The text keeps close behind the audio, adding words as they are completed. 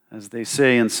As they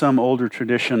say in some older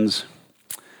traditions,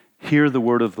 hear the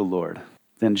word of the Lord.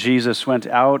 Then Jesus went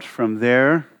out from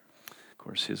there, of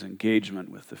course his engagement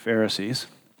with the Pharisees,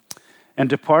 and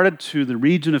departed to the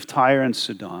region of Tyre and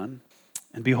Sidon.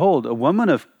 And behold, a woman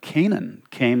of Canaan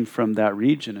came from that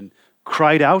region and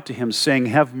cried out to him, saying,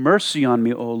 "Have mercy on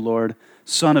me, O Lord,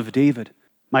 Son of David.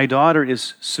 My daughter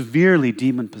is severely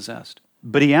demon-possessed."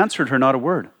 But he answered her not a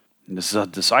word. And the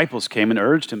disciples came and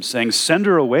urged him, saying, "Send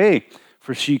her away,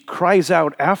 for she cries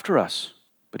out after us."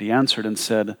 But he answered and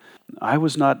said, "I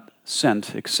was not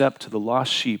sent except to the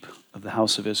lost sheep of the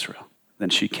house of Israel." Then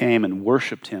she came and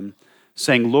worshipped him,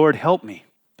 saying, "Lord, help me."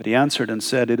 But he answered and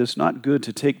said, "It is not good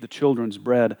to take the children's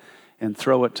bread and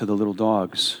throw it to the little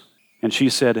dogs." And she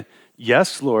said,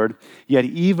 "Yes, Lord, yet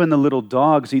even the little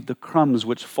dogs eat the crumbs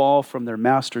which fall from their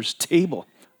master's table."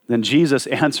 Then Jesus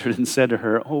answered and said to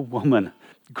her, "O woman,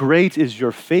 great is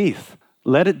your faith.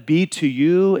 Let it be to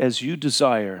you as you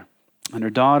desire." And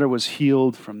her daughter was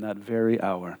healed from that very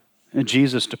hour. And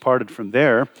Jesus departed from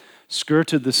there,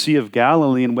 skirted the Sea of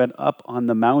Galilee, and went up on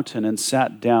the mountain and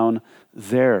sat down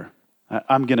there.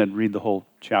 I'm going to read the whole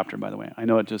chapter, by the way. I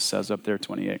know it just says up there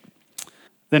 28.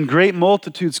 Then great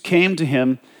multitudes came to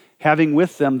him, having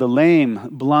with them the lame,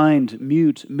 blind,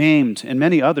 mute, maimed, and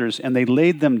many others, and they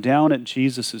laid them down at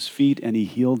Jesus' feet, and he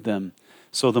healed them.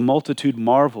 So the multitude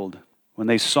marveled when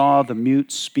they saw the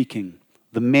mute speaking,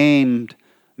 the maimed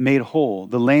made whole,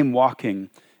 the lame walking,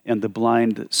 and the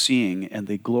blind seeing, and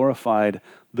they glorified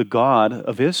the God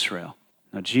of Israel.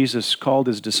 Now Jesus called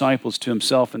his disciples to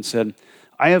himself and said,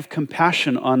 "I have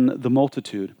compassion on the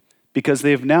multitude, because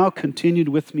they have now continued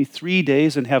with me 3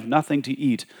 days and have nothing to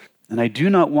eat, and I do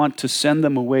not want to send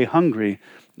them away hungry,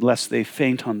 lest they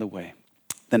faint on the way."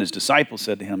 Then his disciples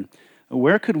said to him,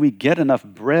 "Where could we get enough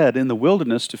bread in the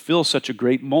wilderness to fill such a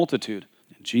great multitude?"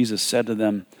 And Jesus said to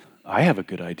them, "I have a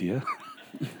good idea.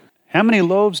 How many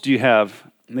loaves do you have?"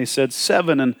 And they said,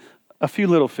 7 and a few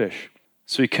little fish.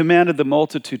 So he commanded the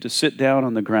multitude to sit down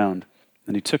on the ground.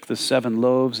 And he took the 7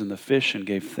 loaves and the fish and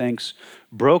gave thanks,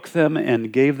 broke them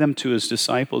and gave them to his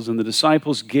disciples. And the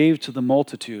disciples gave to the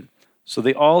multitude. So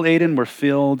they all ate and were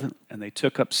filled, and they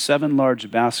took up 7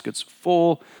 large baskets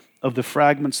full of the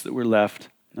fragments that were left.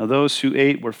 Now those who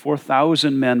ate were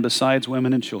 4,000 men, besides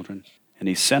women and children. And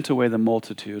he sent away the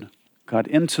multitude, got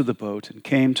into the boat, and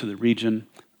came to the region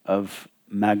of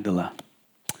Magdala.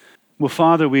 Well,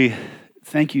 Father, we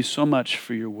thank you so much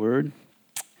for your word.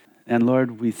 And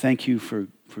Lord, we thank you for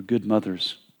good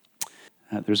mothers.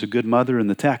 There's a good mother in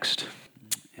the text.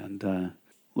 And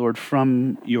Lord,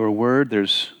 from your word,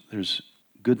 there's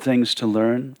good things to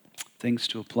learn, things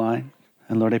to apply.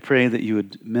 And Lord, I pray that you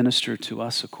would minister to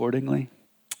us accordingly.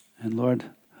 And Lord,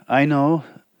 I know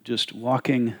just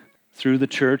walking through the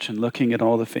church and looking at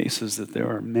all the faces that there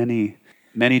are many,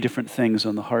 many different things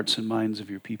on the hearts and minds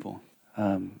of your people.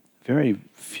 Very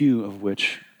few of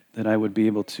which that I would be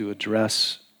able to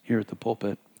address here at the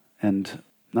pulpit, and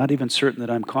not even certain that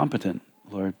I'm competent,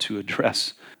 Lord, to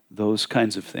address those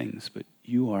kinds of things, but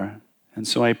you are. And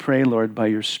so I pray, Lord, by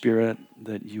your Spirit,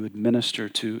 that you would minister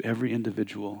to every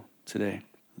individual today,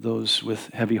 those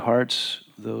with heavy hearts,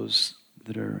 those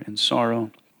that are in sorrow,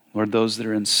 Lord, those that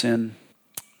are in sin,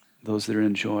 those that are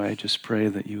in joy. I just pray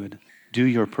that you would do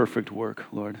your perfect work,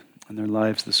 Lord, in their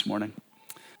lives this morning.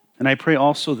 And I pray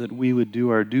also that we would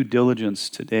do our due diligence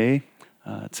today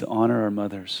to honor our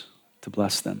mothers, to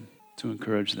bless them, to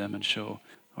encourage them, and show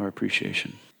our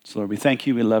appreciation. So Lord, we thank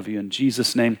you, we love you. In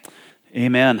Jesus' name,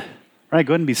 amen. All right,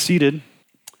 go ahead and be seated.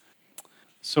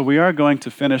 So we are going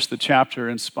to finish the chapter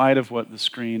in spite of what the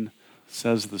screen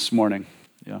says this morning.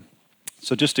 Yeah.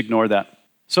 So just ignore that.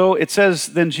 So it says,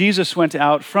 then Jesus went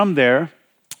out from there,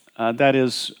 that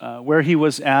is where he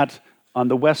was at on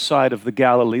the west side of the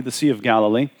Galilee, the Sea of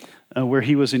Galilee, where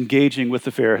he was engaging with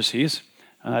the Pharisees,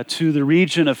 to the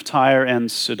region of Tyre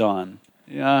and Sidon.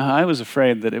 Yeah, I was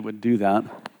afraid that it would do that.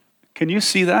 Can you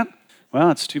see that? Well,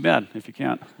 it's too bad if you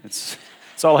can't. It's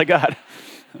all I got.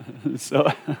 So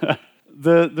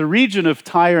the region of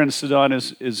Tyre and Sidon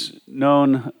is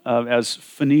known as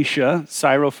Phoenicia,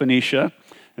 Syro-Phoenicia.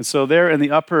 And so there in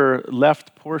the upper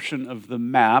left portion of the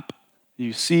map,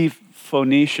 you see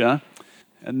Phoenicia.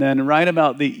 And then right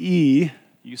about the E,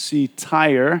 you see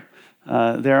Tyre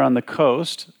there on the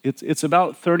coast. It's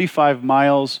about 35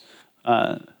 miles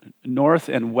north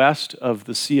and west of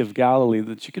the Sea of Galilee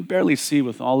that you can barely see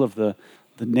with all of the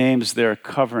names there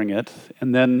covering it.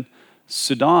 And then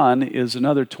Sidon is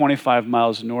another 25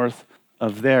 miles north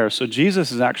of there. So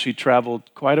Jesus has actually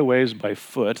traveled quite a ways by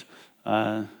foot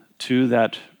to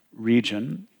that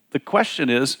region. The question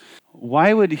is,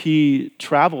 why would he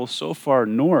travel so far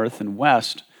north and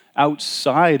west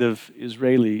outside of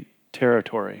Israeli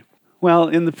territory. Well,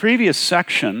 in the previous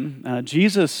section,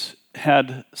 Jesus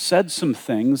had said some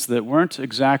things that weren't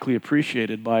exactly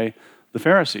appreciated by the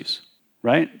Pharisees,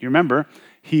 right? You remember,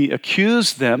 he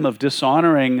accused them of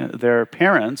dishonoring their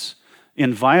parents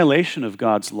in violation of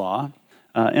God's law.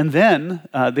 And then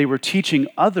they were teaching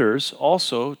others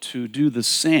also to do the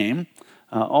same,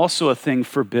 also a thing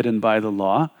forbidden by the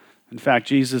law. In fact,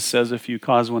 Jesus says if you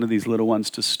cause one of these little ones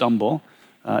to stumble,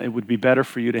 it would be better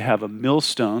for you to have a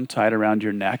millstone tied around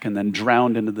your neck and then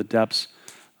drowned into the depths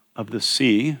of the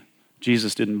sea.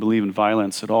 Jesus didn't believe in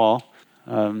violence at all.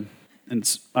 And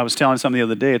I was telling somebody the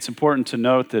other day, it's important to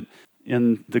note that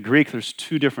in the Greek, there's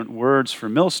two different words for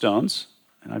millstones.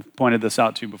 And I've pointed this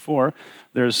out to you before.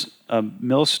 There's a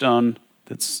millstone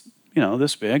that's,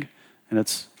 this big, and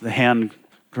it's the hand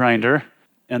grinder.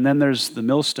 And then there's the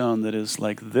millstone that is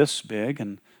like this big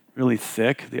and really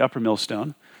thick, the upper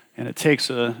millstone. And it takes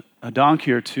a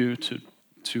donkey or two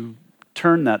to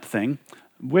turn that thing.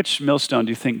 Which millstone do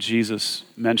you think Jesus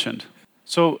mentioned?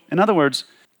 So, in other words,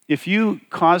 if you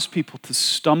cause people to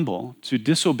stumble, to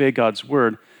disobey God's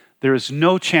word, there is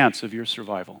no chance of your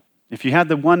survival. If you had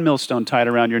the one millstone tied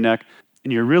around your neck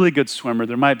and you're a really good swimmer,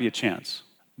 there might be a chance.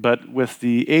 But with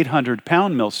the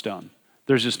 800-pound millstone,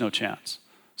 there's just no chance.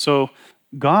 So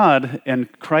God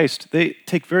and Christ, they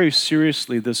take very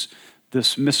seriously this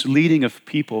misleading of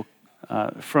people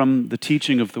from the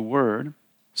teaching of the word.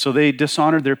 So they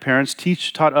dishonored their parents,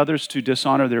 taught others to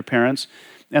dishonor their parents,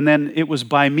 and then it was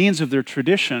by means of their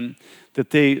tradition that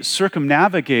they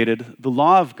circumnavigated the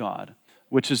law of God,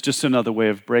 which is just another way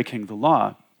of breaking the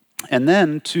law. And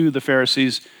then to the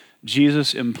Pharisees,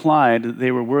 Jesus implied that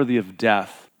they were worthy of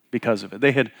death because of it.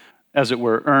 They had, as it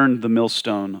were, earned the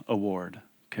millstone award.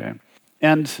 Okay,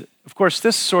 and of course,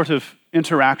 this sort of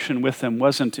interaction with them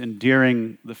wasn't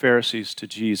endearing the Pharisees to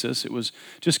Jesus. It was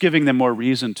just giving them more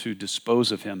reason to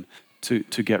dispose of him, to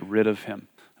get rid of him,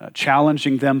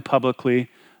 challenging them publicly,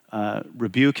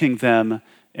 rebuking them,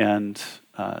 and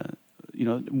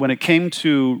when it came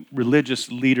to religious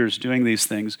leaders doing these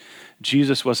things,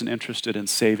 Jesus wasn't interested in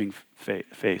saving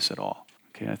face at all.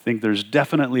 Okay, I think there's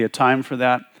definitely a time for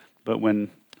that, but when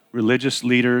religious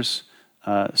leaders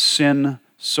sin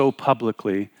so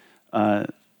publicly,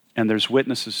 and there's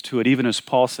witnesses to it, even as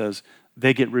Paul says,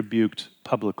 they get rebuked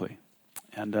publicly.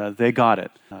 And they got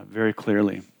it very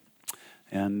clearly.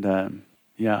 And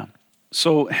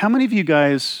so how many of you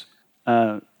guys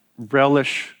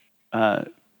relish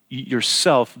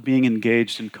yourself being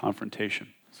engaged in confrontation?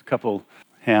 There's a couple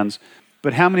hands.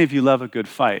 But how many of you love a good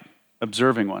fight,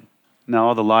 observing one? Now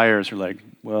all the liars are like,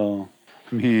 well,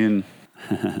 I mean,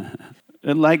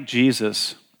 like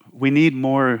Jesus, we need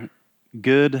more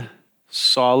good,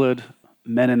 solid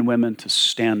men and women to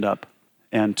stand up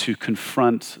and to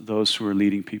confront those who are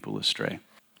leading people astray.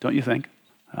 Don't you think?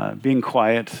 Being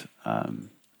quiet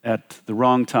at the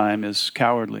wrong time is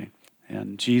cowardly.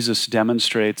 And Jesus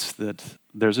demonstrates that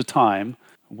there's a time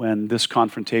when this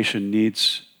confrontation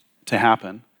needs to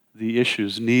happen. The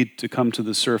issues need to come to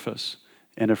the surface.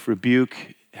 And if rebuke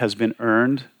has been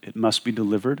earned, it must be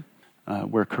delivered.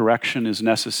 Where correction is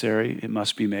necessary, it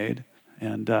must be made.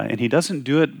 And he doesn't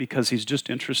do it because he's just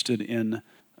interested in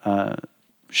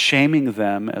shaming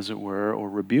them, as it were, or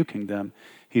rebuking them.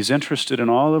 He's interested in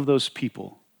all of those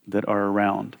people that are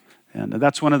around. And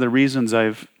that's one of the reasons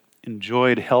I've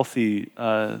enjoyed healthy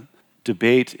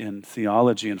debate in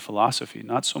theology and philosophy,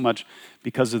 not so much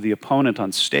because of the opponent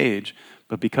on stage,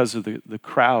 but because of the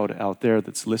crowd out there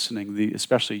that's listening,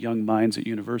 especially young minds at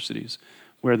universities,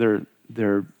 where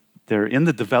they're in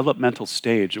the developmental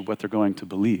stage of what they're going to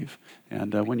believe.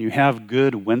 And when you have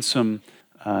good, winsome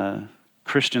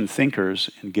Christian thinkers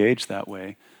engaged that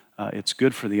way, it's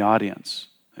good for the audience.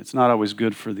 It's not always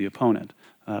good for the opponent,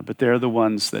 but they're the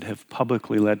ones that have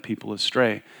publicly led people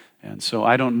astray. And so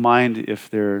I don't mind if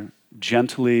they're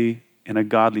gently, in a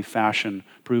godly fashion,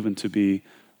 proven to be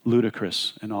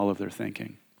ludicrous in all of their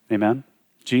thinking. Amen?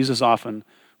 Jesus often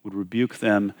would rebuke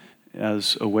them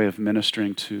as a way of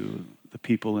ministering to the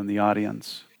people in the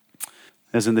audience.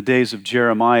 As in the days of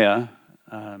Jeremiah,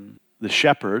 the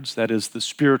shepherds, that is the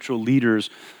spiritual leaders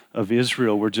of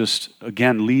Israel, were just,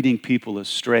 again, leading people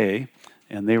astray,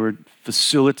 and they were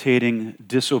facilitating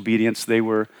disobedience. They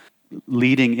were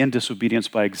leading in disobedience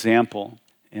by example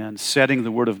and setting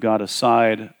the word of God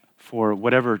aside for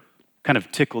whatever kind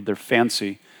of tickled their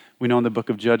fancy. We know in the book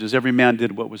of Judges, every man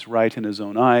did what was right in his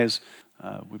own eyes.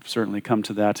 We've certainly come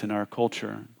to that in our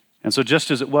culture. And so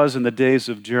just as it was in the days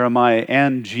of Jeremiah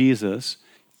and Jesus,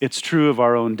 it's true of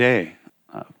our own day.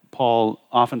 Paul,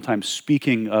 oftentimes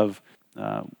speaking of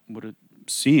what it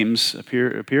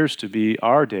appears to be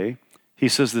our day, he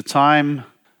says the time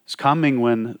It's coming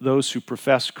when those who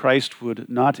profess Christ would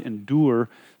not endure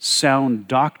sound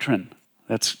doctrine.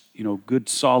 That's, good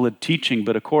solid teaching,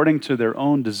 but according to their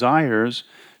own desires,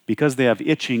 because they have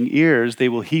itching ears, they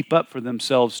will heap up for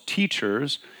themselves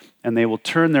teachers, and they will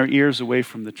turn their ears away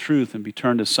from the truth and be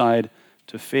turned aside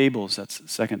to fables. That's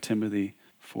 2 Timothy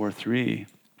 4:3.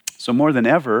 So more than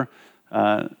ever,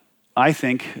 I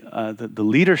think that the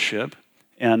leadership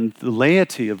and the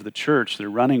laity of the church, they're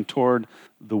running toward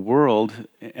the world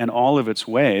and all of its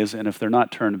ways, and if they're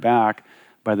not turned back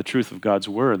by the truth of God's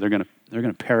word, they're going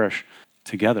to perish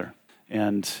together.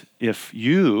 And if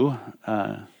you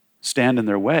stand in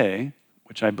their way,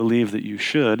 which I believe that you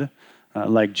should,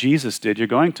 like Jesus did, you're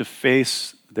going to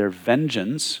face their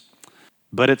vengeance,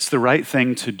 but it's the right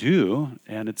thing to do,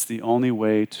 and it's the only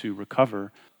way to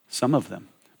recover some of them.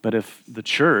 But if the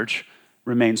church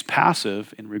remains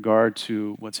passive in regard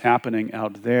to what's happening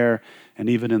out there and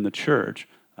even in the church,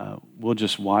 we'll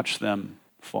just watch them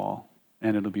fall,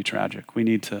 and it'll be tragic. We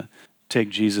need to take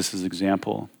Jesus'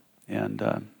 example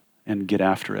and get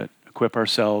after it, equip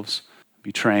ourselves,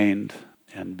 be trained,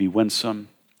 and be winsome,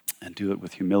 and do it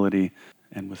with humility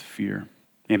and with fear.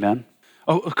 Amen?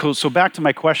 Oh, cool. So back to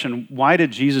my question, why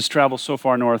did Jesus travel so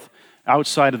far north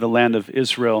outside of the land of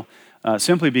Israel?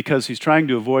 Simply because he's trying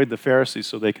to avoid the Pharisees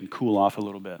so they can cool off a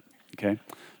little bit, okay?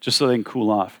 Just so they can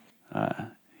cool off.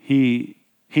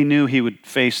 He knew he would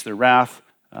face their wrath,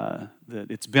 that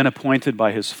it's been appointed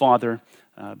by his father,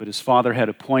 but his father had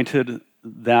appointed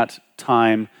that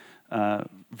time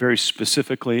very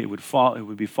specifically. It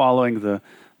would be following the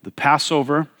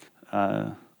Passover,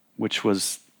 which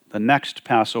was the next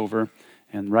Passover,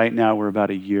 and right now we're about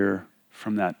a year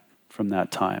from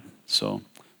that time. So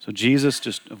Jesus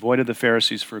just avoided the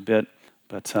Pharisees for a bit,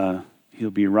 but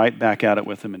he'll be right back at it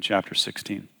with them in chapter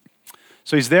 16.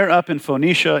 So he's there up in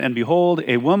Phoenicia, and behold,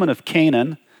 a woman of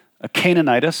Canaan, a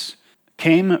Canaanitess,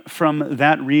 came from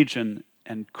that region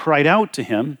and cried out to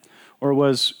him, or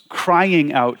was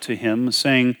crying out to him,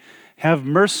 saying, "Have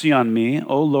mercy on me,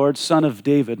 O Lord, Son of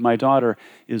David. My daughter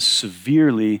is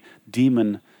severely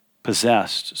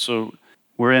demon-possessed." So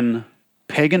we're in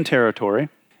pagan territory,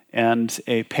 and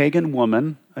a pagan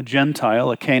woman, a Gentile,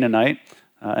 a Canaanite,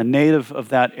 a native of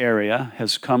that area,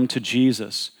 has come to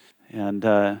Jesus. And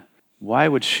why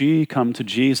would she come to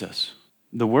Jesus?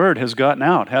 The word has gotten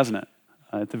out, hasn't it?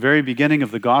 At the very beginning of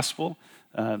the gospel,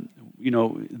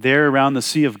 there around the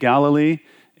Sea of Galilee,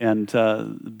 and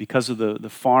because of the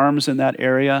farms in that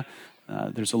area,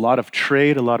 there's a lot of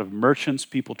trade, a lot of merchants,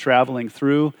 people traveling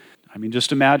through. I mean,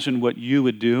 just imagine what you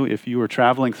would do if you were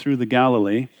traveling through the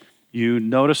Galilee. You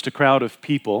noticed a crowd of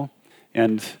people,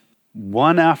 and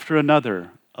one after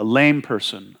another, a lame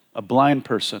person, a blind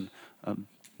person,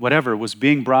 whatever, was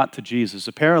being brought to Jesus,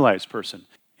 a paralyzed person.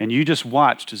 And you just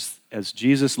watched as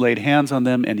Jesus laid hands on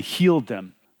them and healed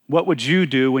them. What would you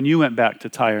do when you went back to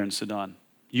Tyre and Sidon?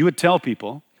 You would tell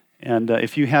people, and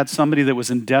if you had somebody that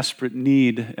was in desperate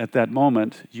need at that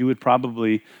moment, you would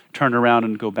probably turn around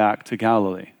and go back to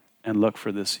Galilee and look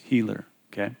for this healer,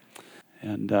 okay?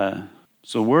 And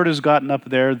so word has gotten up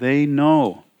there. They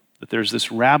know that there's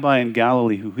this rabbi in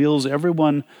Galilee who heals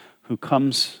everyone who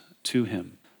comes to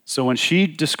him. So when she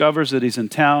discovers that he's in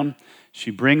town,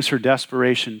 she brings her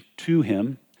desperation to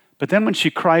him. But then when she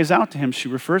cries out to him, she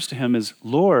refers to him as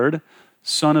Lord,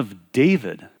 Son of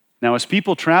David. Now, as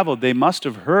people traveled, they must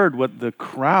have heard what the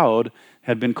crowd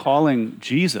had been calling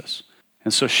Jesus.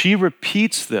 And so she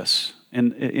repeats this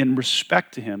in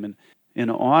respect to him and in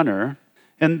honor.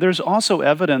 And there's also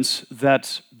evidence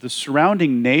that the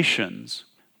surrounding nations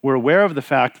were aware of the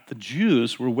fact that the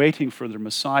Jews were waiting for their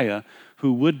Messiah,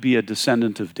 who would be a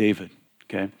descendant of David,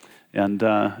 okay? And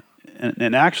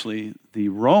actually, the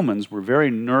Romans were very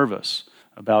nervous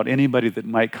about anybody that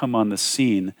might come on the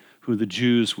scene who the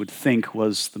Jews would think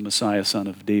was the Messiah, son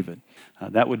of David.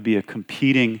 That would be a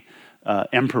competing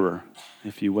emperor,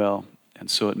 if you will. And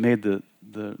so it made the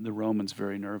Romans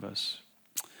very nervous.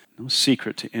 No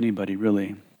secret to anybody,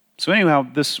 really. So anyhow,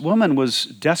 this woman was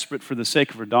desperate for the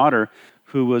sake of her daughter,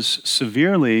 who was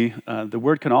severely, the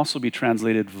word can also be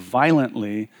translated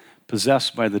violently,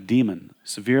 possessed by the demon.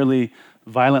 Severely,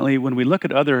 violently. When we look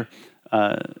at other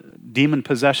demon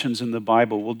possessions in the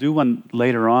Bible, we'll do one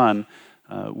later on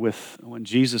with when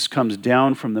Jesus comes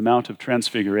down from the Mount of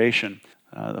Transfiguration.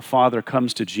 The Father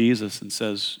comes to Jesus and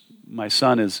says, "My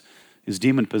son is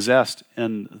demon possessed,"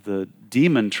 and the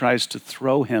demon tries to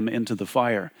throw him into the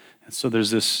fire. And so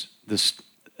there's this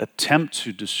attempt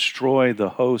to destroy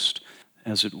the host,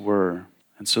 as it were.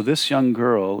 And so this young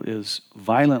girl is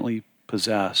violently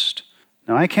possessed.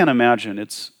 Now I can't imagine,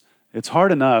 it's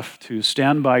hard enough to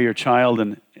stand by your child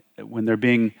and when they're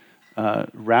being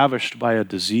ravished by a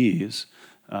disease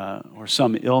or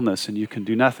some illness, and you can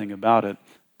do nothing about it.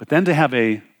 But then to have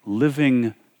a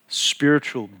living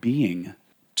spiritual being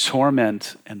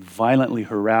torment and violently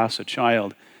harass a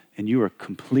child, and you are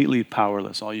completely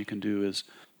powerless. All you can do is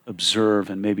observe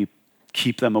and maybe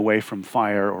keep them away from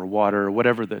fire or water or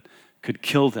whatever that could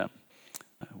kill them.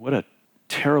 What a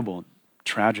terrible,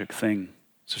 tragic thing.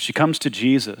 So she comes to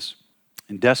Jesus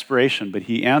in desperation, but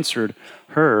he answered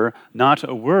her not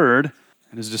a word.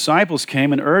 And his disciples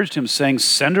came and urged him, saying,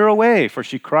 "Send her away, for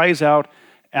she cries out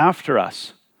after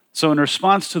us." So in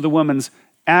response to the woman's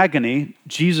agony,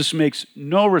 Jesus makes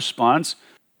no response,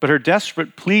 but her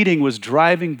desperate pleading was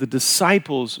driving the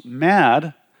disciples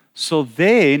mad, so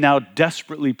they now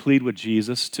desperately plead with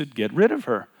Jesus to get rid of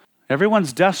her.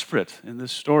 Everyone's desperate in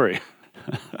this story.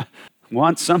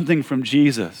 Want something from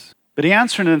Jesus. But he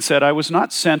answered and said, "I was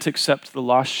not sent except to the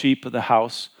lost sheep of the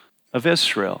house of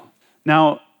Israel."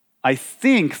 Now, I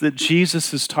think that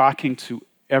Jesus is talking to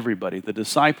everybody, the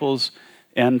disciples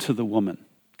and to the woman.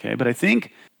 Okay, but I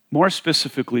think more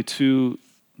specifically to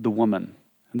the woman.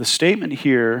 And the statement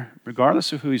here,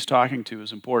 regardless of who he's talking to,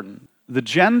 is important. The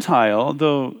Gentile,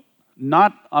 though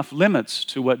not off limits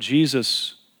to what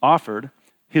Jesus offered,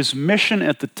 his mission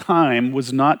at the time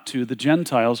was not to the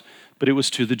Gentiles, but it was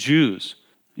to the Jews.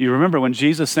 You remember when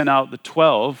Jesus sent out the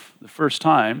 12 the first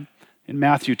time, in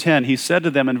Matthew 10, he said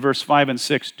to them in verse 5 and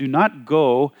 6, "Do not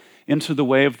go into the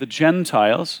way of the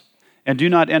Gentiles, and do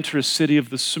not enter a city of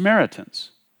the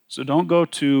Samaritans." So don't go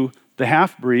to the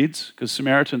half-breeds, because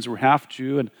Samaritans were half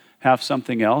Jew and half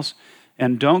something else,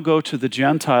 and don't go to the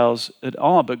Gentiles at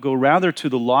all, but go rather to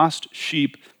the lost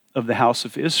sheep of the house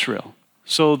of Israel.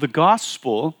 So the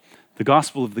gospel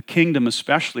of the kingdom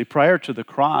especially, prior to the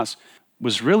cross,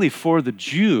 was really for the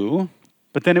Jew,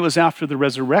 but then it was after the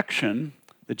resurrection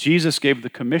that Jesus gave the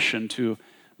commission to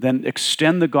then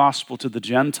extend the gospel to the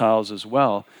Gentiles as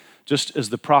well, just as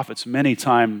the prophets many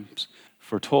times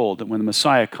foretold that when the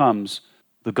Messiah comes,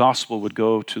 the gospel would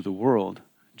go to the world.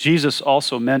 Jesus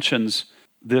also mentions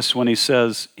this when he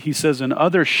says, "And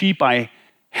other sheep I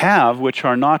have which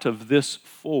are not of this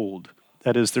fold."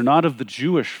 That is, they're not of the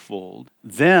Jewish fold.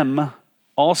 "Them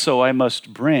also I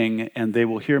must bring, and they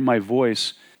will hear my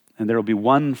voice, and there will be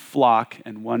one flock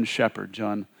and one shepherd."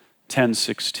 John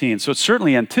 10:16. So it's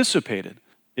certainly anticipated.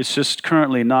 It's just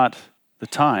currently not the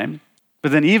time.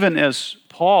 But then even as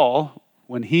Paul,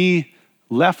 when he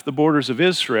left the borders of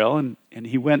Israel and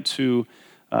he went to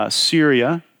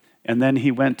Syria, and then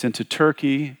he went into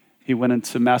Turkey, he went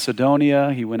into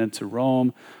Macedonia, he went into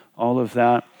Rome, all of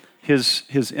that.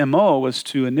 His MO was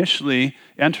to initially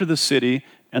enter the city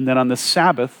and then on the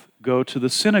Sabbath go to the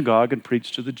synagogue and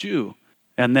preach to the Jew.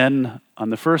 And then on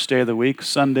the first day of the week,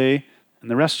 Sunday, and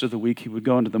the rest of the week, he would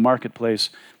go into the marketplace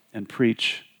and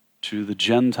preach to the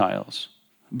Gentiles.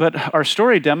 But our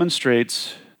story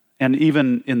demonstrates, and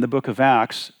even in the book of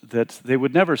Acts, that they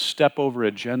would never step over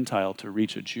a Gentile to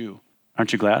reach a Jew.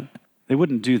 Aren't you glad? They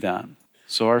wouldn't do that.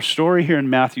 So our story here in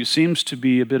Matthew seems to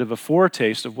be a bit of a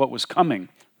foretaste of what was coming.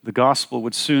 The gospel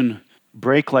would soon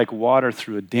break like water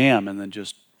through a dam and then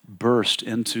just burst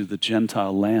into the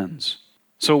Gentile lands.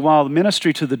 So while the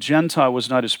ministry to the Gentile was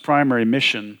not his primary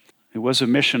mission, it was a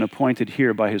mission appointed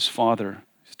here by his Father.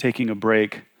 He's taking a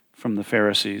break from the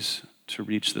Pharisees to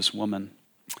reach this woman.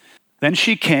 Then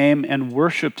she came and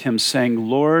worshiped him, saying,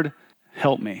 "Lord,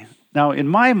 help me." Now, in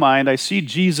my mind, I see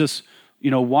Jesus,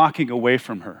 walking away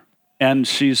from her. And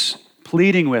she's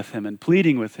pleading with him.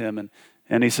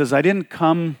 And he says, "I didn't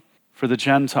come for the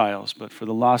Gentiles, but for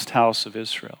the lost house of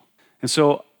Israel." And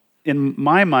so, in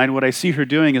my mind, what I see her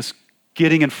doing is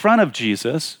getting in front of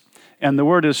Jesus. And the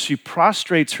word is she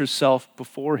prostrates herself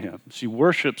before him. She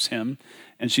worships him.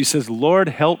 And she says, "Lord,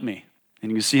 help me."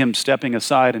 And you see him stepping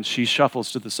aside, and she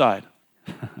shuffles to the side.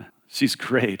 She's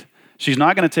great. She's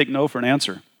not going to take no for an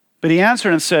answer. But he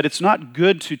answered and said, "It's not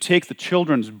good to take the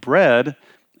children's bread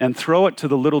and throw it to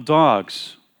the little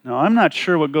dogs." Now, I'm not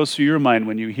sure what goes through your mind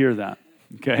when you hear that,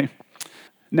 okay?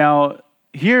 Now,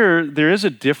 here, there is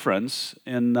a difference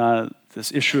in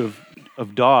this issue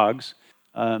of dogs.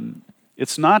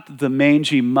 It's not the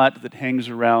mangy mutt that hangs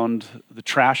around the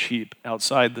trash heap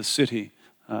outside the city.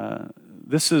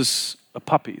 This is a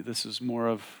puppy. This is more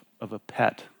of a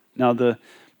pet. Now, the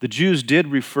Jews did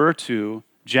refer to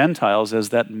Gentiles as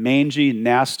that mangy,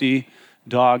 nasty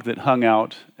dog that hung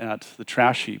out at the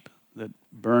trash heap that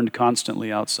burned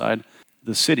constantly outside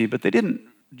the city, but they didn't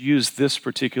use this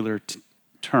particular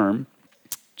term.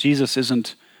 Jesus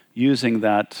isn't using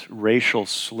that racial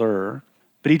slur,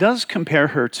 but he does compare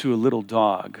her to a little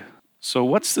dog. So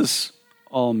what's this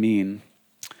all mean?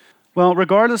 Well,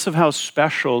 regardless of how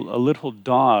special a little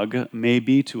dog may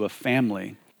be to a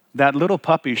family, that little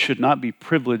puppy should not be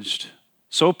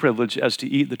so privileged as to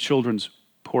eat the children's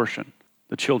portion.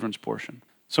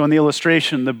 So in the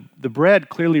illustration, the bread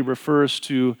clearly refers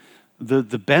to the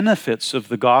benefits of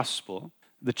the gospel.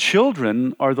 The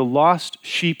children are the lost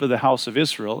sheep of the house of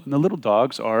Israel, and the little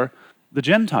dogs are the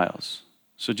Gentiles.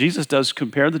 So Jesus does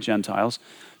compare the Gentiles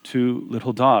to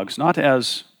little dogs, not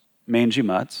as mangy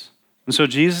mutts. And so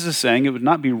Jesus is saying it would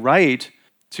not be right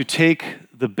to take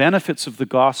the benefits of the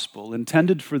gospel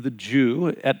intended for the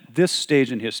Jew at this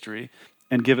stage in history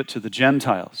and give it to the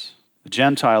Gentiles. The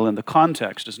Gentile in the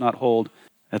context does not hold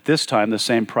at this time the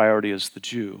same priority as the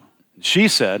Jew. She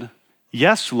said,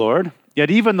 "Yes, Lord, yet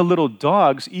even the little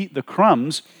dogs eat the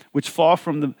crumbs which fall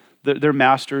from their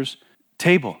master's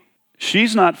table."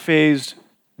 She's not fazed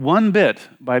one bit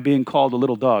by being called a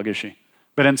little dog, is she?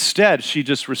 But instead, she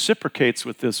just reciprocates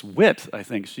with this wit, I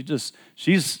think.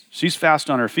 She's fast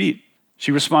on her feet.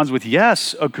 She responds with,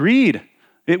 "Yes, agreed.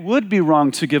 It would be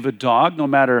wrong to give a dog, no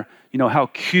matter how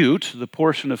cute, the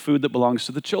portion of food that belongs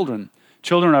to the children.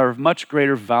 Children are of much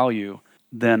greater value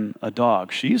than a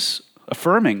dog." She's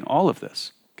affirming all of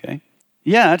this, okay?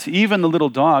 Yet, even the little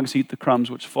dogs eat the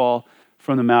crumbs which fall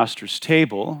from the master's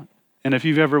table. And if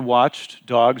you've ever watched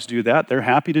dogs do that, they're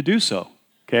happy to do so,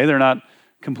 okay? They're not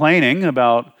complaining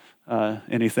about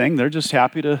anything. They're just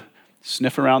happy to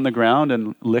sniff around the ground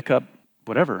and lick up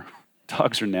whatever.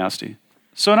 Dogs are nasty.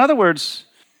 So in other words,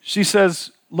 she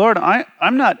says, "Lord,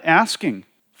 I'm not asking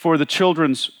for the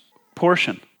children's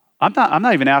portion. I'm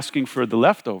not even asking for the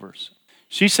leftovers."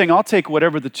 She's saying, "I'll take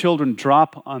whatever the children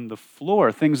drop on the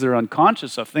floor, things they're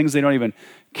unconscious of, things they don't even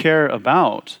care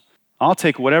about. I'll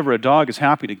take whatever a dog is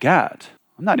happy to get.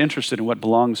 I'm not interested in what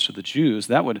belongs to the Jews.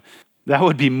 That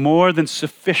would be more than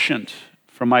sufficient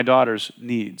for my daughter's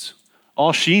needs.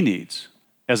 All she needs,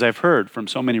 as I've heard from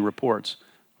so many reports,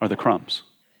 are the crumbs."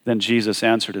 Then Jesus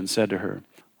answered and said to her,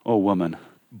 "O woman,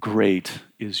 great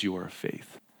is your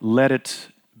faith. Let it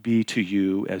be to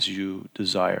you as you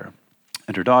desire."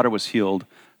 And her daughter was healed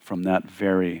from that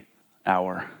very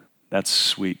hour. That's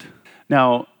sweet.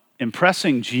 Now,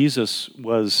 impressing Jesus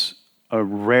was a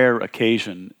rare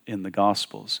occasion in the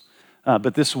Gospels.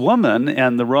 But this woman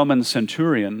and the Roman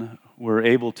centurion were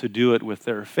able to do it with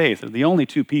their faith. They're the only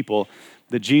two people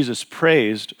that Jesus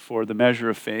praised for the measure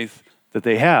of faith that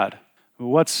they had.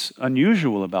 What's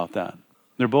unusual about that?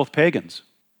 They're both pagans.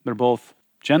 They're both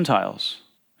Gentiles.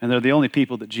 And they're the only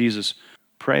people that Jesus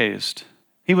praised.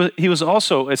 He was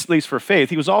also, at least for faith,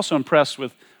 he was also impressed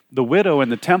with the widow in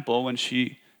the temple when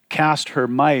she cast her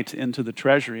mite into the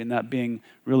treasury, and that being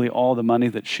really all the money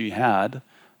that she had.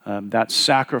 That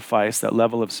sacrifice, that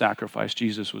level of sacrifice,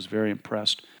 Jesus was very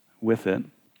impressed with it.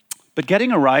 But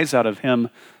getting a rise out of him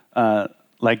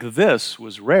like this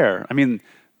was rare. I mean,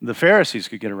 the Pharisees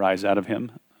could get a rise out of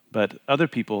him, but other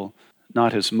people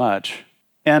not as much.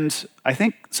 And I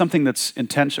think something that's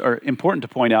important to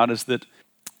point out is that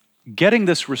getting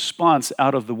this response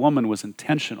out of the woman was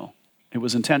intentional. It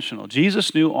was intentional.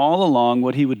 Jesus knew all along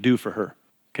what he would do for her,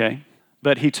 okay?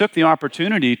 But he took the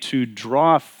opportunity to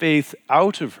draw faith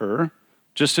out of her,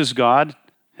 just as God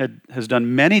has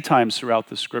done many times throughout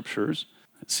the scriptures.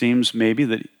 It seems maybe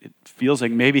that it feels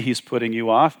like maybe he's putting you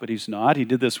off, but he's not. He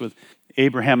did this with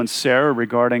Abraham and Sarah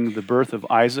regarding the birth of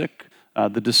Isaac,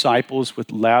 the disciples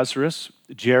with Lazarus,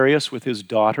 Jairus with his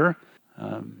daughter.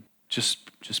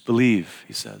 Just believe,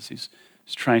 he says. He's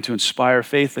trying to inspire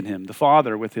faith in him. The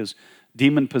father with his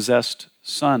demon-possessed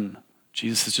son.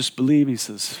 Jesus says, "Just believe." He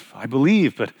says, "I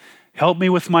believe, but help me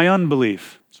with my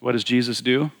unbelief." So what does Jesus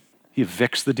do? He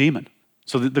evicts the demon.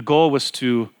 So the goal was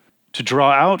to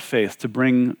draw out faith, to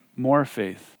bring more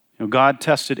faith. God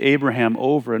tested Abraham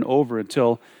over and over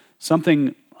until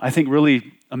something I think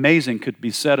really amazing could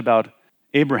be said about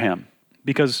Abraham.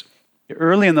 Because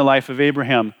early in the life of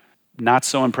Abraham, not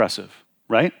so impressive,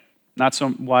 right? Not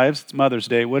so, wives, it's Mother's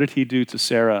Day. What did he do to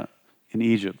Sarah in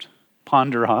Egypt?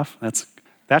 Pawned her off.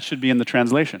 That should be in the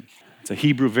translation. It's a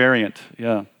Hebrew variant,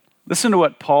 yeah. Listen to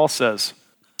what Paul says.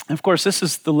 And of course, this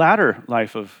is the latter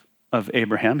life of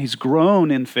Abraham. He's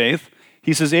grown in faith.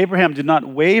 He says, Abraham did not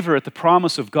waver at the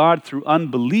promise of God through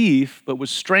unbelief, but was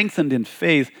strengthened in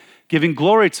faith, giving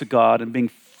glory to God and being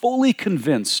fully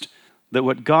convinced that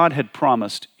what God had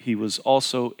promised, he was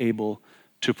also able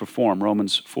to perform.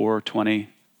 Romans 4:20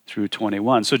 through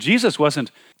 21. So Jesus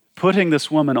wasn't putting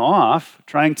this woman off,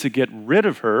 trying to get rid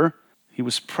of her. He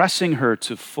was pressing her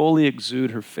to fully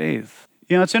exude her faith.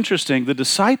 It's interesting. The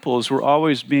disciples were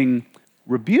always being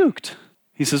rebuked.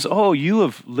 He says, "Oh, you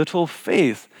of little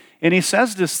faith." And he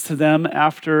says this to them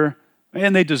after,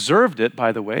 and they deserved it,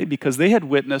 by the way, because they had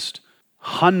witnessed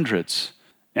hundreds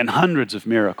and hundreds of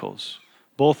miracles,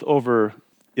 both over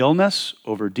illness,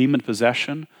 over demon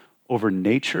possession, over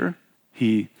nature.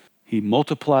 He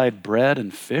multiplied bread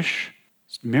and fish,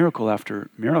 miracle after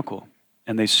miracle.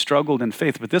 And they struggled in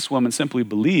faith. But this woman simply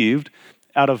believed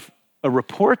out of a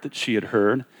report that she had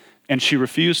heard, and she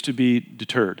refused to be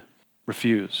deterred.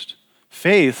 Refused.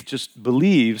 Faith just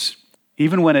believes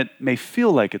even when it may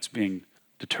feel like it's being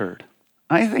deterred.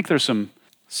 I think there's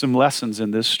some lessons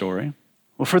in this story.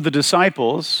 Well, for the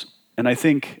disciples, and I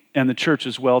think, and the church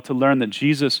as well, to learn that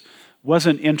Jesus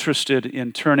wasn't interested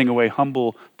in turning away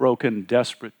humble, broken,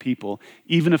 desperate people,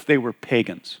 even if they were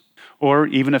pagans, or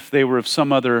even if they were of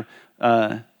some other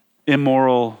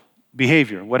immoral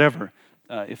behavior, whatever.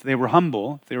 If they were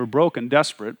humble, if they were broken,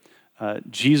 desperate,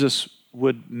 Jesus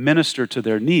would minister to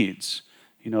their needs.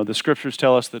 You know, the scriptures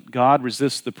tell us that God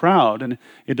resists the proud, and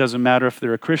it doesn't matter if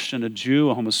they're a Christian, a Jew,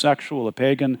 a homosexual, a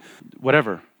pagan,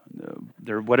 whatever.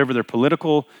 Whatever their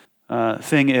political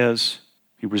thing is,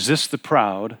 he resists the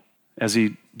proud, as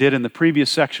he did in the previous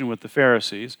section with the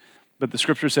Pharisees. But the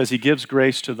scripture says he gives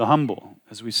grace to the humble,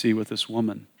 as we see with this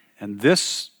woman. And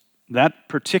that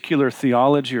particular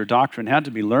theology or doctrine had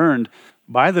to be learned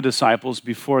by the disciples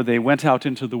before they went out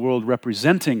into the world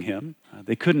representing him.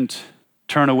 They couldn't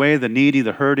turn away the needy,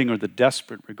 the hurting, or the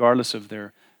desperate, regardless of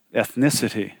their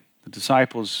ethnicity. The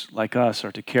disciples, like us,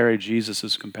 are to carry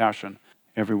Jesus' compassion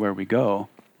everywhere we go.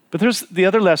 But there's the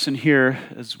other lesson here,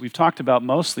 as we've talked about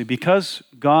mostly, because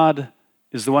God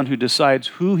is the one who decides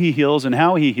who he heals and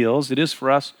how he heals, it is for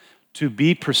us to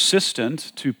be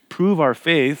persistent, to prove our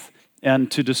faith, and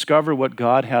to discover what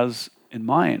God has in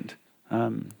mind.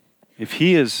 If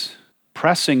he is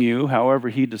pressing you, however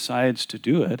he decides to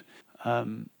do it,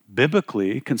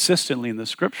 biblically, consistently in the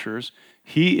scriptures,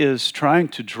 he is trying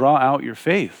to draw out your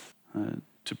faith,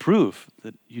 to prove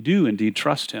that you do indeed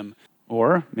trust him,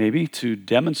 or maybe to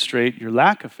demonstrate your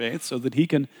lack of faith so that he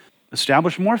can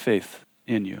establish more faith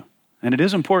in you. And it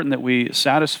is important that we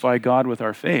satisfy God with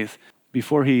our faith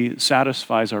before he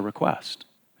satisfies our request.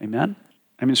 Amen?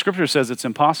 I mean, scripture says it's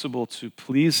impossible to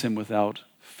please him without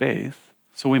faith,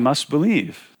 so we must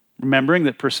believe. Remembering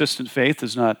that persistent faith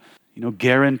does not,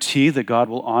 guarantee that God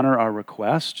will honor our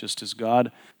request, just as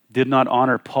God did not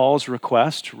honor Paul's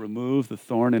request to remove the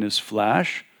thorn in his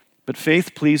flesh. But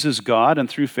faith pleases God, and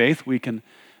through faith we can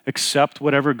accept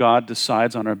whatever God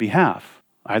decides on our behalf.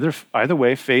 Either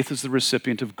way, faith is the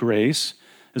recipient of grace,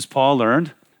 as Paul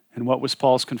learned. And what was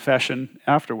Paul's confession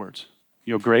afterwards?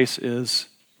 Your grace is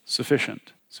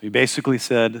sufficient. So he basically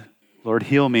said, Lord,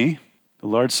 heal me. The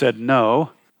Lord said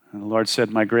no, and the Lord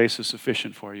said, my grace is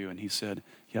sufficient for you. And he said,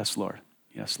 yes, Lord.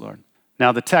 Yes, Lord.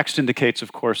 Now the text indicates,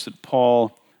 of course, that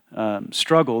Paul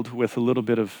struggled with a little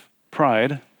bit of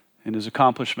pride in his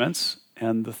accomplishments,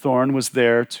 and the thorn was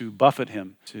there to buffet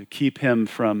him, to keep him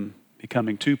from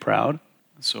becoming too proud.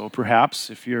 So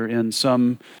perhaps if you're in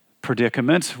some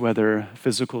predicament, whether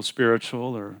physical,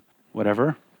 spiritual, or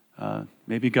whatever,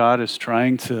 maybe God is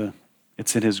trying to,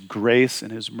 it's in his grace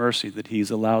and his mercy that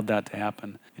he's allowed that to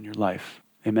happen in your life.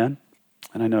 Amen?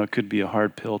 And I know it could be a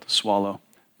hard pill to swallow,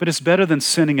 but it's better than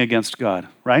sinning against God,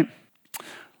 right?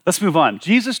 Let's move on.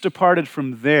 Jesus departed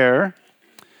from there,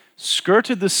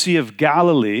 skirted the Sea of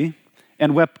Galilee,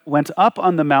 and went up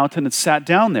on the mountain and sat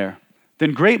down there.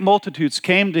 Then great multitudes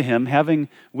came to him, having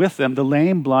with them the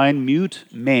lame, blind, mute,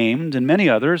 maimed, and many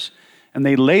others, and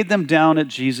they laid them down at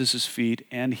Jesus' feet,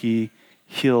 and he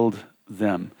healed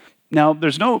them. Now,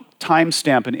 there's no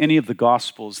timestamp in any of the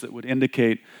Gospels that would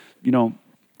indicate,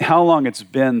 how long it's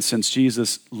been since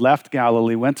Jesus left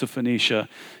Galilee, went to Phoenicia,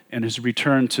 and has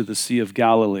returned to the Sea of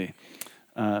Galilee.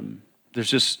 There's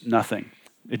just nothing.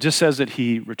 It just says that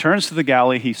he returns to the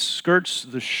Galilee, he skirts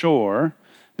the shore.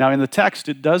 Now in the text,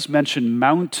 it does mention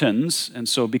mountains, and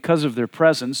so because of their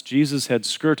presence, Jesus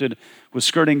was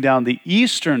skirting down the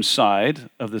eastern side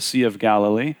of the Sea of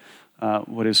Galilee,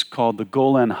 what is called the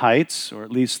Golan Heights, or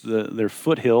at least their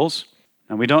foothills.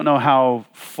 And we don't know how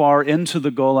far into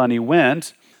the Golan he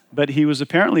went, but he was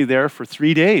apparently there for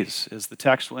 3 days, as the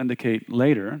text will indicate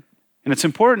later. And it's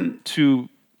important to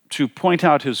point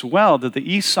out as well that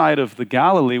the east side of the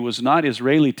Galilee was not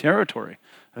Israeli territory,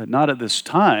 not at this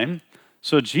time.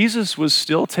 So Jesus was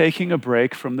still taking a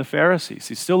break from the Pharisees.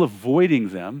 He's still avoiding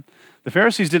them. The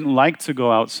Pharisees didn't like to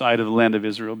go outside of the land of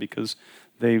Israel because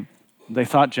they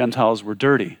thought Gentiles were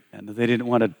dirty, and they didn't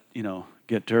want to,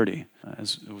 get dirty,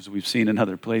 as we've seen in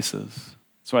other places.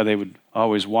 That's why they would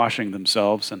always washing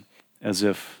themselves, and as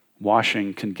if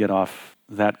washing can get off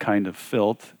that kind of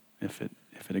filth if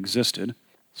it existed.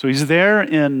 So he's there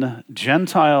in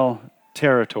Gentile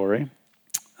territory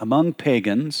among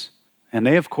pagans, and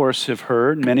they, of course, have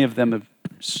heard, many of them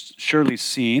surely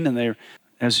seen, and they're,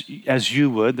 as you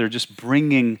would, they're just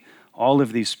bringing all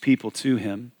of these people to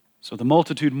him. So the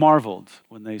multitude marveled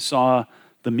when they saw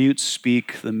the mute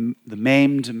speak, the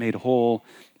maimed made whole,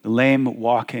 the lame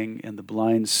walking, and the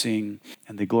blind seeing,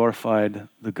 and they glorified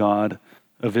the God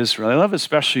of Israel. I love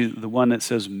especially the one that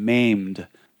says maimed.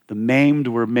 The maimed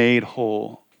were made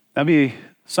whole. That'd be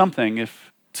something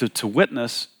if to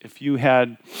witness if you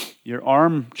had your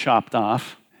arm chopped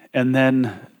off and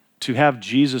then to have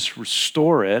Jesus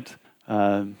restore it.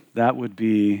 That would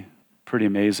be pretty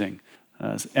amazing.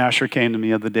 Asher came to me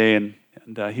the other day and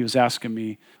he was asking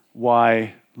me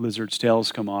why lizards'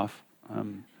 tails come off.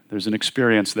 There's an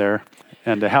experience there,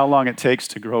 and how long it takes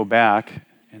to grow back.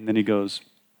 And then he goes,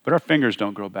 but our fingers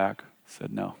don't grow back. I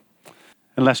said, no,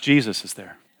 unless Jesus is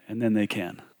there, and then they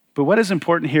can. But what is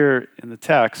important here in the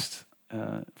text,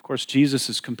 of course, Jesus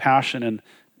is compassion and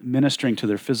ministering to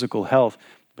their physical health,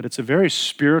 but it's a very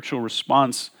spiritual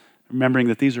response, remembering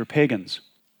that these are pagans.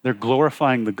 They're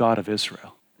glorifying the God of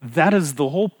Israel. That is the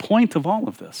whole point of all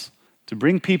of this, to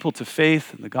bring people to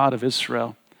faith in the God of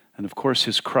Israel, and of course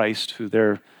his Christ, who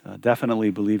they're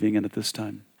definitely believing in at this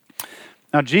time.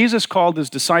 Now Jesus called his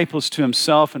disciples to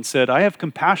himself and said, I have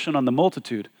compassion on the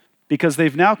multitude, because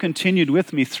they've now continued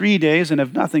with me 3 days and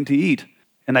have nothing to eat,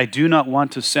 and I do not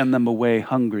want to send them away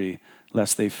hungry,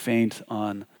 lest they faint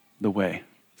on the way.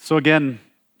 So again,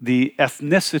 the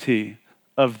ethnicity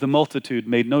of the multitude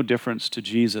made no difference to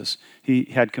Jesus. He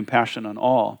had compassion on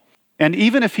all. And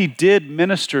even if he did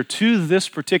minister to this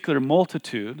particular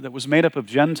multitude that was made up of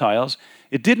Gentiles,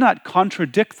 it did not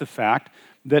contradict the fact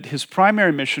that his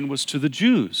primary mission was to the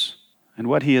Jews. And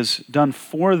what he has done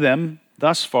for them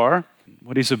thus far,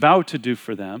 what he's about to do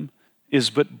for them, is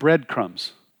but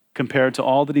breadcrumbs compared to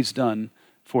all that he's done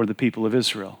for the people of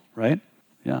Israel, right?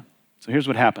 Yeah. So here's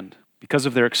what happened. Because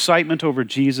of their excitement over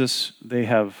Jesus, they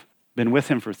have been with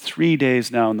him for 3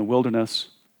 days now in the wilderness.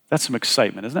 That's some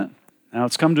excitement, isn't it? Now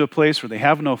it's come to a place where they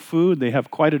have no food, they have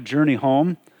quite a journey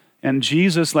home, and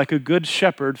Jesus, like a good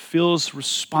shepherd, feels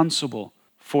responsible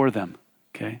for them,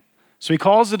 okay? So he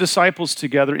calls the disciples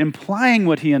together, implying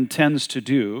what he intends to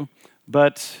do,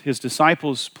 but his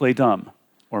disciples play dumb,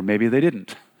 or maybe they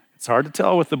didn't. It's hard to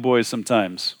tell with the boys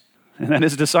sometimes. And then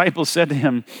his disciples said to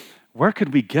him, where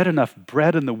could we get enough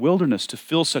bread in the wilderness to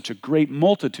fill such a great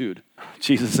multitude?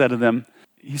 Jesus said to them,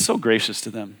 he's so gracious to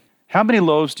them. How many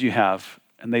loaves do you have?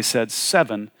 And they said,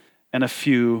 7 and a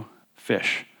few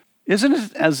fish. Isn't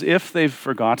it as if they've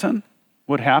forgotten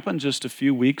what happened just a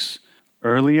few weeks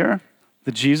earlier?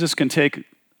 That Jesus can take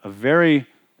a very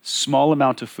small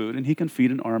amount of food and he can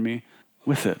feed an army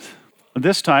with it.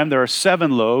 This time there are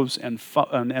 7 loaves and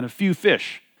a few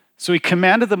fish. So he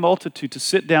commanded the multitude to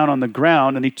sit down on the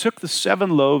ground, and he took the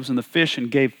 7 loaves and the fish and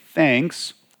gave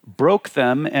thanks, broke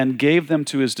them and gave them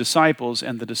to his disciples,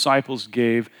 and the disciples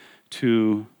gave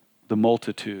to the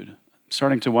multitude. I'm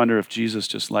starting to wonder if Jesus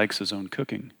just likes his own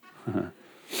cooking.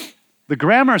 The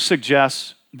grammar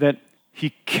suggests that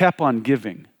he kept on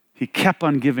giving. He kept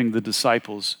on giving the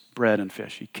disciples bread and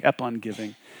fish. He kept on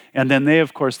giving. And then they,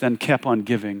 of course, then kept on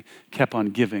giving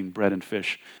bread and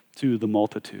fish to the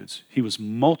multitudes. He was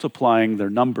multiplying their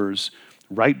numbers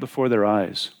right before their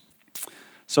eyes.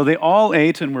 So they all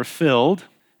ate and were filled,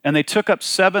 and they took up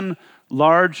 7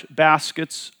 large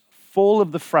baskets full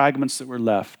of the fragments that were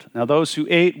left. Now those who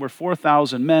ate were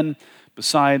 4,000 men,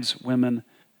 besides women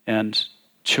and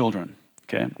children.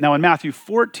 Okay. Now in Matthew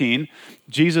 14,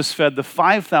 Jesus fed the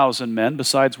 5,000 men,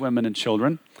 besides women and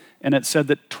children, and it said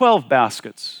that 12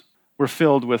 baskets were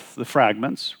filled with the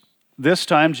fragments. This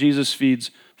time Jesus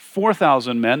feeds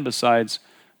 4,000 men, besides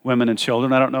women and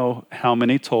children. I don't know how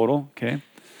many total, okay?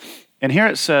 And here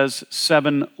it says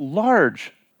 7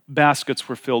 large baskets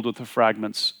were filled with the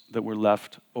fragments that were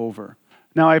left over.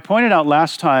 Now, I pointed out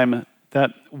last time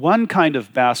that one kind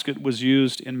of basket was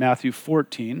used in Matthew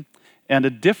 14, and a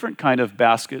different kind of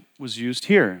basket was used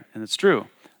here, and it's true.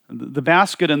 The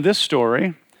basket in this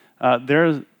story,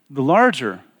 they're the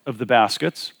larger of the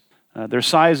baskets. Their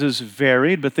sizes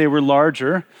varied, but they were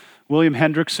larger. William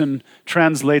Hendrickson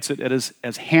translates it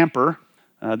as hamper.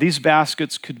 These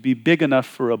baskets could be big enough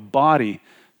for a body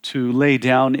to lay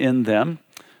down in them.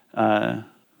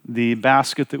 The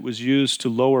basket that was used to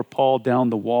lower Paul down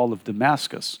the wall of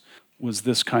Damascus was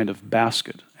this kind of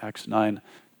basket, Acts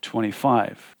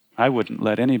 9:25. I wouldn't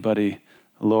let anybody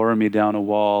lower me down a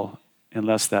wall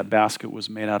unless that basket was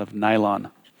made out of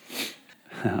nylon.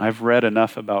 I've read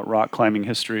enough about rock climbing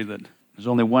history that there's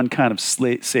only one kind of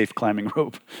safe climbing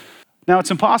rope. Now,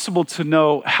 it's impossible to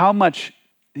know how much,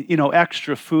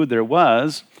 extra food there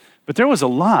was, but there was a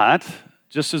lot,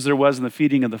 just as there was in the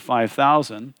feeding of the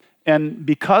 5,000. And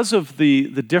because of the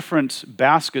different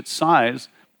basket size,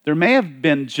 there may have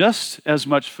been just as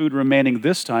much food remaining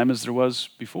this time as there was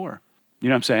before. You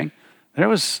know what I'm saying? There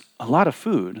was a lot of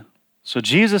food. So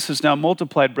Jesus has now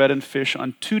multiplied bread and fish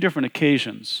on 2 different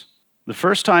occasions. The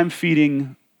first time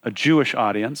feeding a Jewish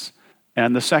audience,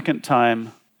 and the second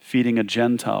time feeding a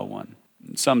Gentile one.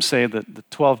 And some say that the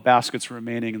 12 baskets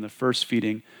remaining in the first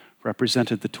feeding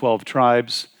represented the 12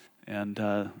 tribes, and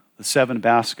the 7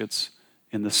 baskets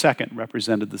in the second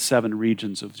represented the 7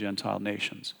 regions of Gentile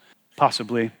nations.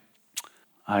 Possibly.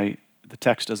 The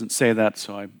text doesn't say that,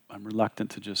 so I'm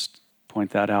reluctant to just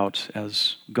point that out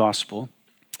as gospel.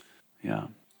 Yeah.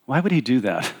 Why would he do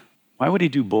that? Why would he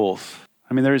do both?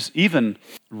 I mean, there's even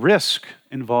risk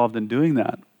involved in doing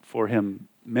that for him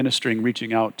ministering,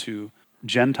 reaching out to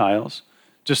Gentiles,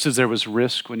 just as there was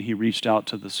risk when he reached out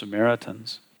to the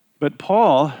Samaritans. But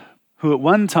Paul, who at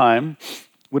one time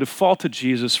would have faulted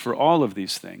Jesus for all of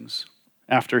these things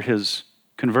after his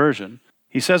conversion,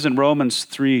 he says in Romans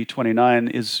 3:29,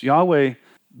 is Yahweh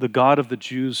the God of the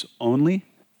Jews only?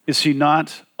 Is he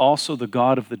not also the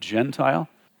God of the Gentile?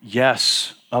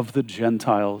 Yes, of the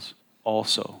Gentiles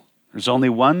also. There's only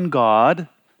one God,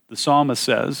 the psalmist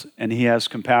says, and he has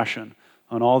compassion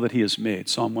on all that he has made.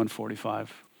 Psalm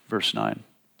 145, verse 9.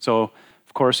 So,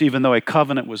 of course, even though a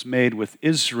covenant was made with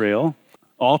Israel,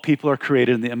 all people are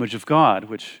created in the image of God,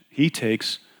 which he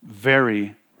takes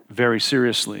very, very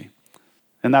seriously.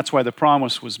 And that's why the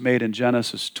promise was made in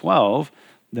Genesis 12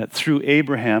 that through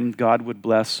Abraham, God would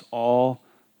bless all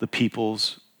the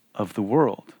peoples of the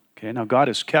world. Okay, now God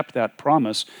has kept that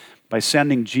promise by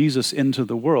sending Jesus into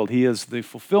the world. He is the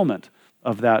fulfillment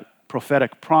of that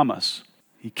prophetic promise.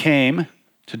 He came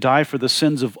to die for the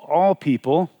sins of all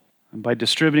people and by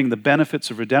distributing the benefits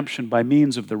of redemption by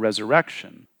means of the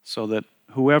resurrection so that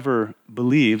whoever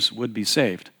believes would be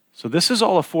saved. So this is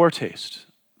all a foretaste.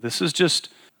 This is just,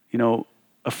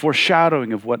 a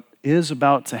foreshadowing of what is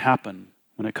about to happen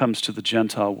when it comes to the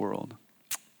Gentile world.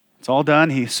 It's all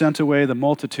done. He sent away the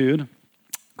multitude,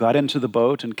 got into the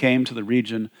boat, and came to the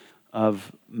region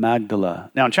of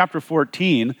Magdala. Now in chapter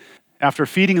 14, after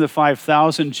feeding the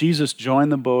 5,000, Jesus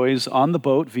joined the boys on the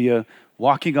boat via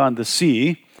walking on the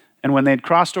sea. And when they had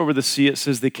crossed over the sea, it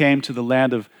says they came to the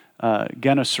land of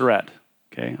Gennesaret.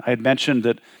 Okay, I had mentioned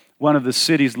that one of the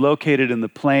cities located in the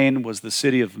plain was the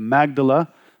city of Magdala.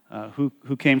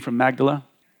 Who came from Magdala?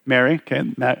 Mary.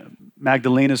 Okay,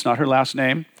 Magdalene is not her last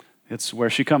name. It's where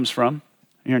she comes from.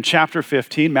 Here in chapter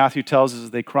 15, Matthew tells us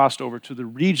they crossed over to the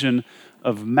region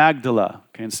of Magdala.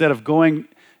 Okay, instead of going,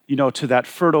 to that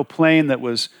fertile plain that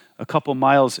was a couple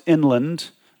miles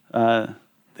inland,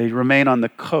 they remain on the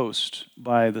coast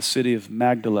by the city of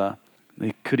Magdala.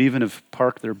 They could even have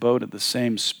parked their boat at the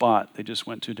same spot. They just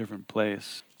went to a different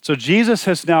place. So Jesus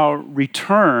has now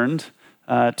returned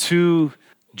to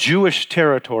Jewish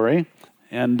territory,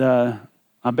 and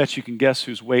I bet you can guess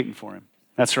who's waiting for him.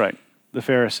 That's right, the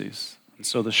Pharisees. And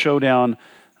so the showdown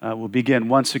will begin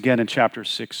once again in chapter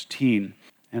 16.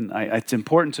 And it's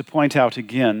important to point out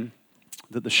again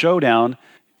that the showdown,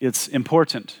 it's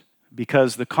important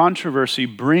because the controversy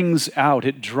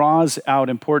it draws out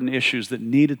important issues that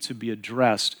needed to be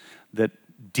addressed that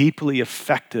deeply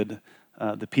affected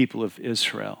the people of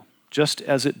Israel, just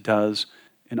as it does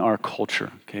in our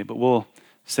culture. Okay, but we'll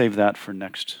save that for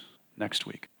next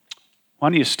week. Why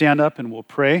don't you stand up and we'll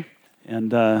pray,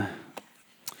 and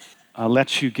I'll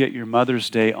let you get your Mother's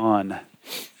Day on.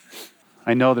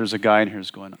 I know there's a guy in here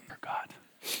who's going, oh, God.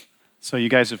 So you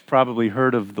guys have probably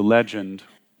heard of the legend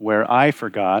where I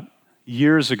forgot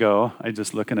years ago, I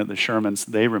just looking at the Shermans,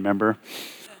 they remember,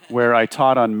 where I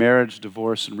taught on marriage,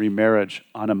 divorce, and remarriage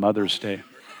on a Mother's Day.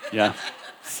 Yeah,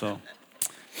 so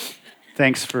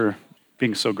thanks for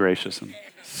being so gracious and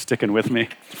sticking with me.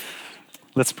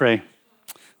 Let's pray.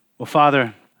 Well,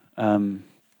 Father,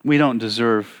 we don't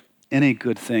deserve any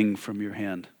good thing from your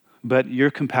hand, but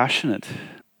you're compassionate.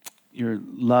 Your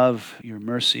love, your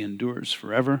mercy endures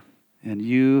forever, and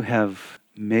you have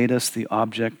made us the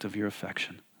object of your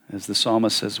affection. As the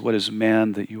psalmist says, what is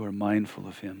man that you are mindful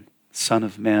of him? Son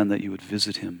of man that you would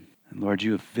visit him. And Lord,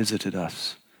 you have visited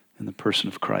us in the person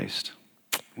of Christ.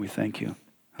 We thank you.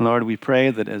 And Lord, we pray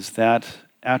that as that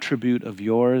attribute of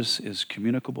yours is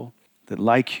communicable, that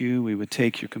like you, we would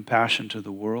take your compassion to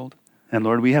the world. And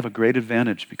Lord, we have a great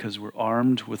advantage because we're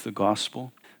armed with the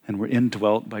gospel and we're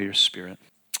indwelt by your Spirit.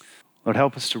 Lord,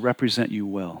 help us to represent you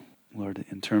well, Lord,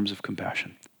 in terms of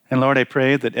compassion. And Lord, I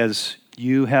pray that as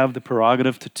you have the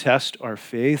prerogative to test our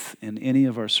faith in any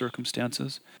of our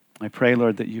circumstances, I pray,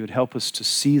 Lord, that you would help us to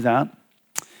see that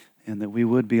and that we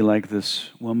would be like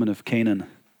this woman of Canaan,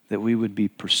 that we would be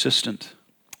persistent,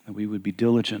 that we would be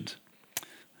diligent,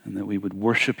 and that we would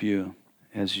worship you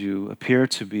as you appear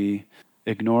to be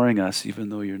ignoring us even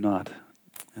though you're not,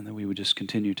 and that we would just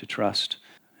continue to trust.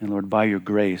 And Lord, by your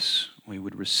grace, we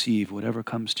would receive whatever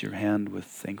comes to your hand with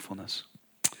thankfulness.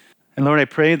 And Lord, I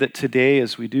pray that today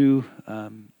as we do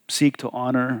seek to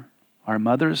honor our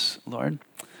mothers, Lord,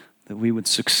 that we would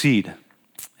succeed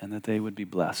and that they would be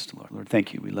blessed, Lord. Lord,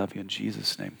 thank you. We love you in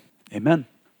Jesus' name. Amen.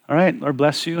 All right, Lord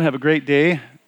bless you. Have a great day.